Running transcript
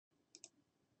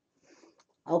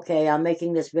Okay, I'm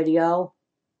making this video.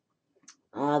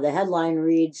 The headline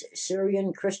reads,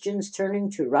 Syrian Christians turning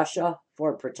to Russia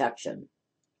for protection.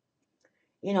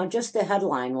 You know, just the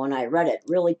headline, when I read it,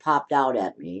 really popped out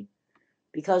at me.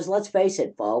 Because let's face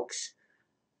it, folks,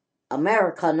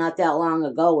 America not that long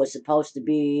ago was supposed to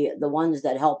be the ones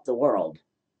that helped the world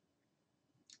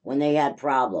when they had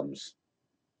problems.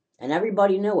 And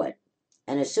everybody knew it.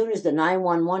 And as soon as the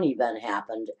 911 event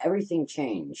happened, everything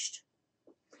changed.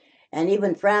 And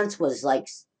even France was like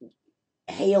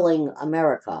hailing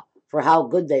America for how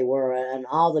good they were and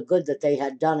all the good that they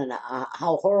had done and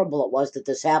how horrible it was that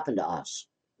this happened to us.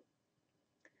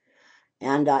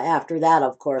 And after that,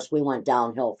 of course, we went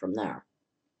downhill from there.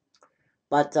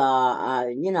 But,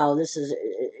 you know, this is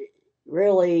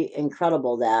really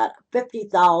incredible that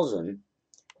 50,000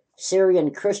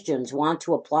 Syrian Christians want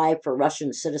to apply for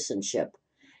Russian citizenship.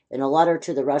 In a letter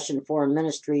to the Russian Foreign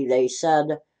Ministry, they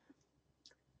said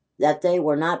that they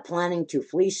were not planning to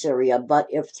flee Syria, but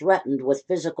if threatened with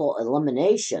physical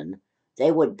elimination,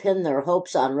 they would pin their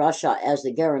hopes on Russia as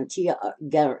the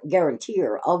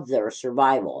guarantor of their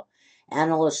survival.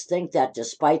 Analysts think that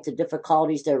despite the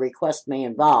difficulties their request may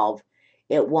involve,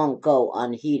 it won't go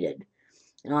unheeded.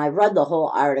 Now, I read the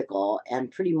whole article,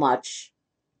 and pretty much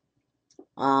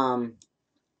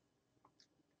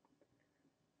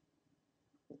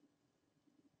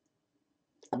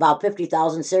about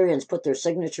 50,000 Syrians put their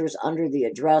signatures under the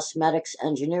address. Medics,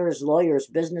 engineers, lawyers,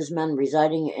 businessmen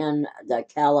residing in the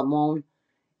Kalamon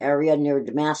area near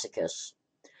Damascus.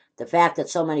 The fact that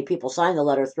so many people signed the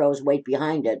letter throws weight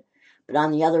behind it, but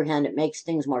on the other hand, it makes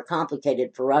things more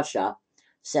complicated for Russia,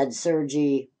 said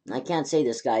Sergei, I can't say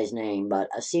this guy's name, but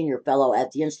a senior fellow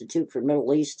at the Institute for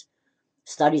Middle East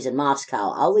Studies in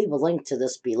Moscow. I'll leave a link to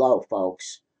this below,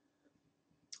 folks.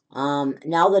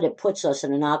 Now that it puts us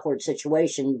in an awkward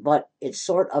situation, but it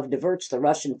sort of diverts the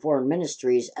Russian Foreign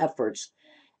Ministry's efforts,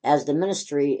 as the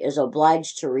ministry is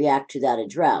obliged to react to that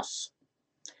address.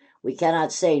 We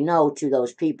cannot say no to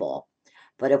those people,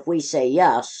 but if we say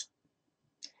yes,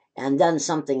 and then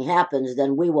something happens,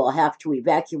 then we will have to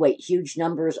evacuate huge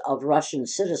numbers of Russian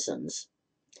citizens.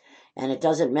 And it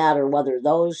doesn't matter whether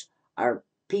those are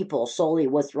people solely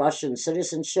with Russian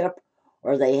citizenship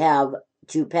or they have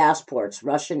two passports,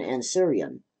 Russian and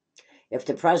Syrian. If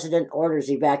the president orders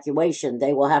evacuation,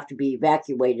 they will have to be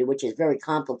evacuated, which is a very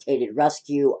complicated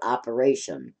rescue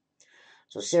operation.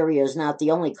 So Syria is not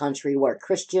the only country where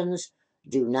Christians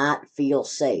do not feel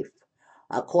safe.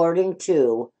 According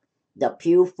to the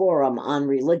Pew Forum on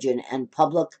Religion and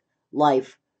Public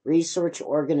Life research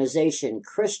organization,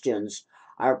 Christians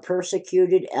are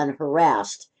persecuted and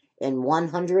harassed in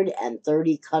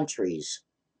 130 countries.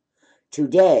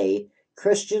 Today,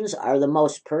 Christians are the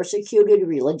most persecuted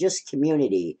religious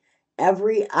community.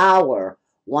 Every hour,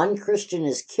 one Christian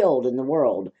is killed in the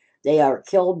world. They are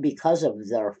killed because of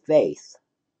their faith.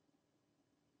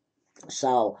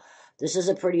 So, this is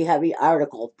a pretty heavy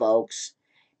article, folks.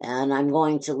 And I'm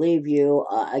going to leave you,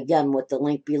 again, with the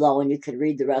link below, and you can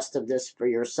read the rest of this for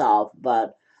yourself.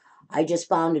 But I just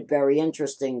found it very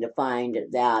interesting to find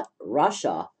that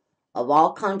Russia, of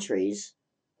all countries,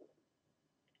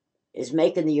 is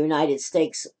making the United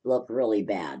States look really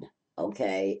bad,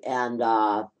 okay? And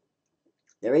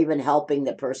they're even helping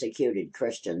the persecuted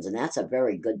Christians, and that's a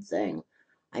very good thing.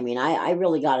 I mean, I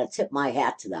really got to tip my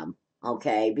hat to them,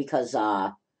 okay? Because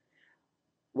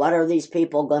what are these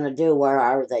people going to do? Where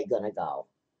are they going to go,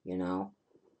 you know?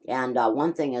 And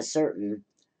one thing is certain,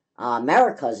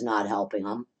 America's not helping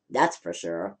them, that's for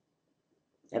sure.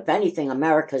 If anything,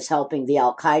 America's helping the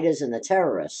Al-Qaedas and the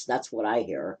terrorists. That's what I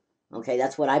hear. Okay,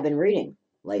 that's what I've been reading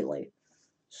lately.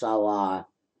 So,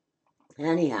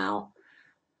 anyhow.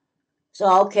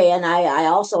 So, okay, and I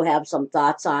also have some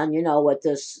thoughts on, you know, with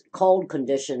this cold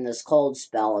condition, this cold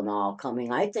spell and all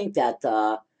coming. I think that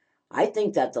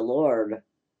the Lord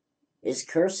is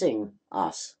cursing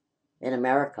us in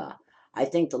America. I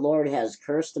think the Lord has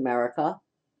cursed America,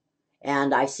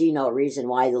 and I see no reason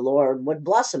why the Lord would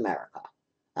bless America.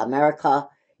 America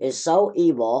is so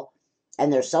evil,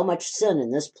 and there's so much sin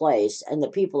in this place, and the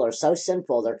people are so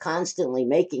sinful, they're constantly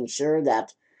making sure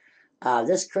that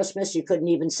this Christmas, you couldn't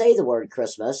even say the word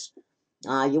Christmas.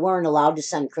 You weren't allowed to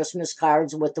send Christmas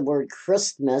cards with the word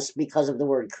Christmas because of the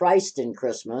word Christ in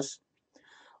Christmas,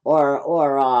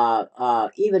 or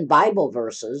even Bible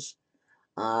verses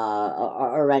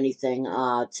or anything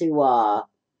to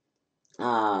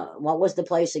what was the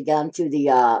place again? To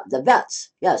the vets.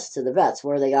 Yes, to the vets,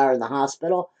 where they are in the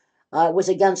hospital. It was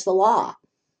against the law.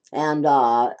 And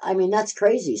I mean, that's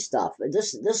crazy stuff.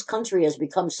 This country has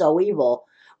become so evil.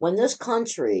 When this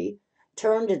country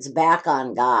turned its back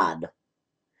on God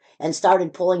and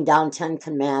started pulling down 10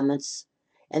 commandments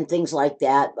and things like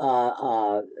that,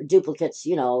 duplicates,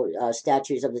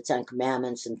 statues of the 10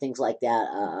 commandments and things like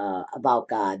that, about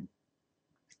God.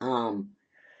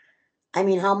 I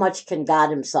mean, how much can God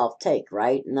himself take,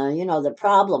 right? Now, the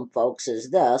problem, folks, is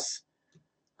this.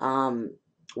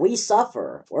 We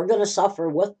suffer. We're going to suffer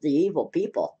with the evil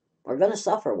people. We're going to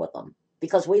suffer with them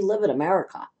because we live in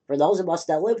America, for those of us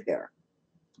that live here,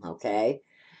 okay?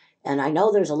 And I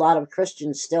know there's a lot of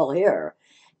Christians still here,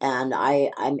 and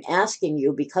I'm asking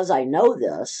you, because I know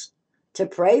this, to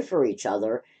pray for each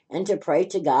other and to pray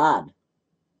to God,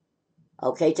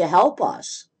 okay, to help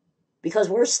us, because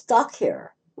we're stuck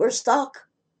here. We're stuck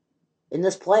in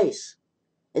this place,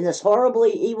 in this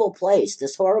horribly evil place,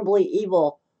 this horribly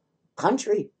evil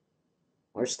country.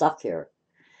 We're stuck here.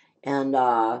 And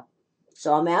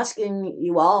so I'm asking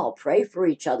you all, pray for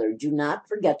each other. Do not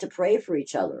forget to pray for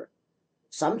each other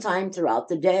sometime throughout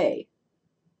the day,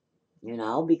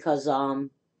 because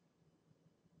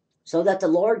so that the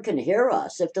Lord can hear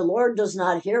us. If the Lord does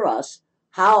not hear us,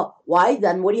 why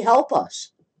then would he help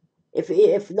us?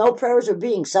 If no prayers are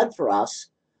being said for us,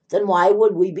 then why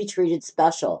would we be treated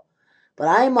special? But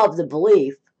I am of the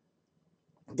belief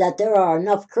that there are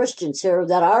enough Christians here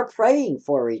that are praying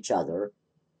for each other,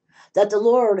 that the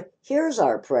Lord hears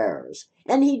our prayers,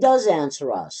 and he does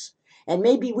answer us. And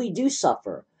maybe we do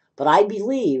suffer, but I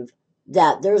believe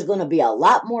that there's going to be a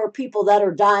lot more people that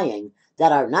are dying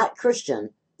that are not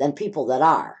Christian than people that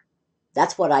are.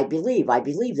 That's what I believe. I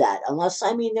believe that. Unless,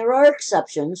 there are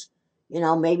exceptions.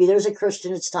 Maybe there's a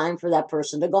Christian, it's time for that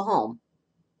person to go home.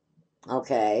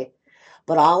 Okay.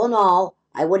 But all in all,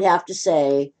 I would have to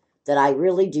say that I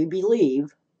really do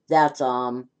believe that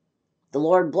the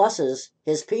Lord blesses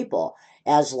his people.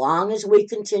 As long as we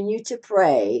continue to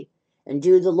pray and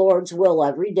do the Lord's will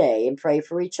every day and pray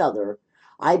for each other,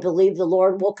 I believe the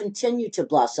Lord will continue to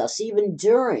bless us even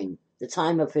during the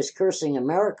time of his cursing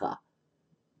America.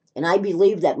 And I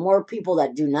believe that more people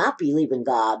that do not believe in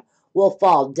God will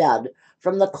fall dead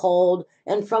from the cold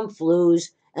and from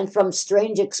flus and from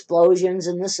strange explosions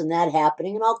and this and that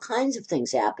happening and all kinds of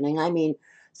things happening.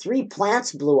 3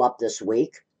 plants blew up this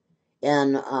week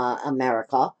in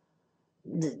America.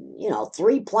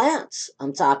 3 plants.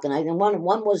 I'm talking.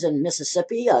 One was in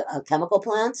Mississippi, a chemical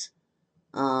plant.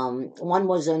 One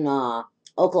was in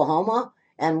Oklahoma,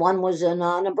 and one was in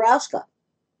Nebraska.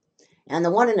 And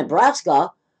the one in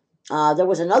Nebraska, there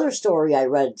was another story I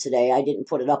read today. I didn't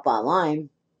put it up online,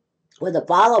 with a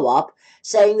follow-up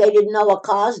saying they didn't know what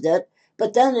caused it.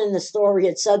 But then in the story,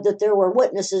 it said that there were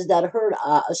witnesses that heard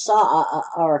a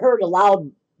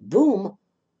loud boom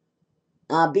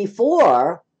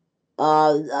before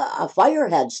a fire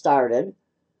had started.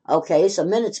 Okay, some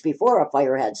minutes before a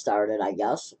fire had started, I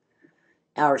guess,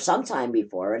 or sometime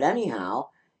before it, anyhow.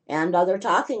 And they're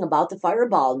talking about the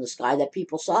fireball in the sky that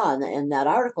people saw in that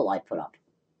article I put up.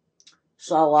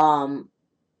 So,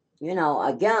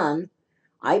 again,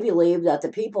 I believe that the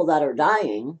people that are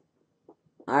dying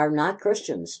are not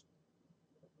Christians.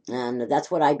 And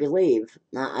that's what I believe.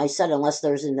 Now, I said unless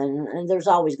and there's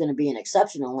always going to be an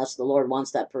exception unless the Lord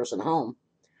wants that person home.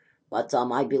 But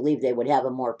I believe they would have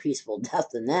a more peaceful death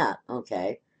than that.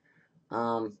 Okay.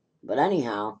 But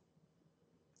anyhow,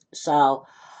 so,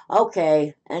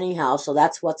 okay, anyhow, so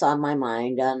that's what's on my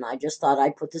mind. And I just thought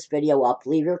I'd put this video up.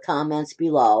 Leave your comments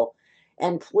below.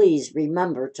 And please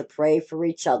remember to pray for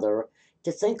each other,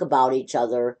 to think about each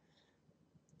other.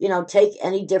 Take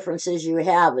any differences you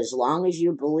have, as long as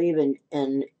you believe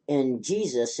in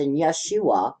Jesus, in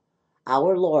Yeshua,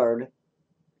 our Lord.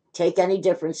 Take any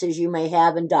differences you may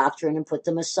have in doctrine and put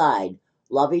them aside.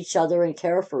 Love each other and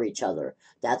care for each other.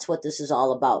 That's what this is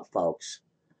all about, folks.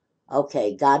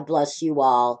 Okay, God bless you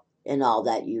all in all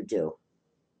that you do.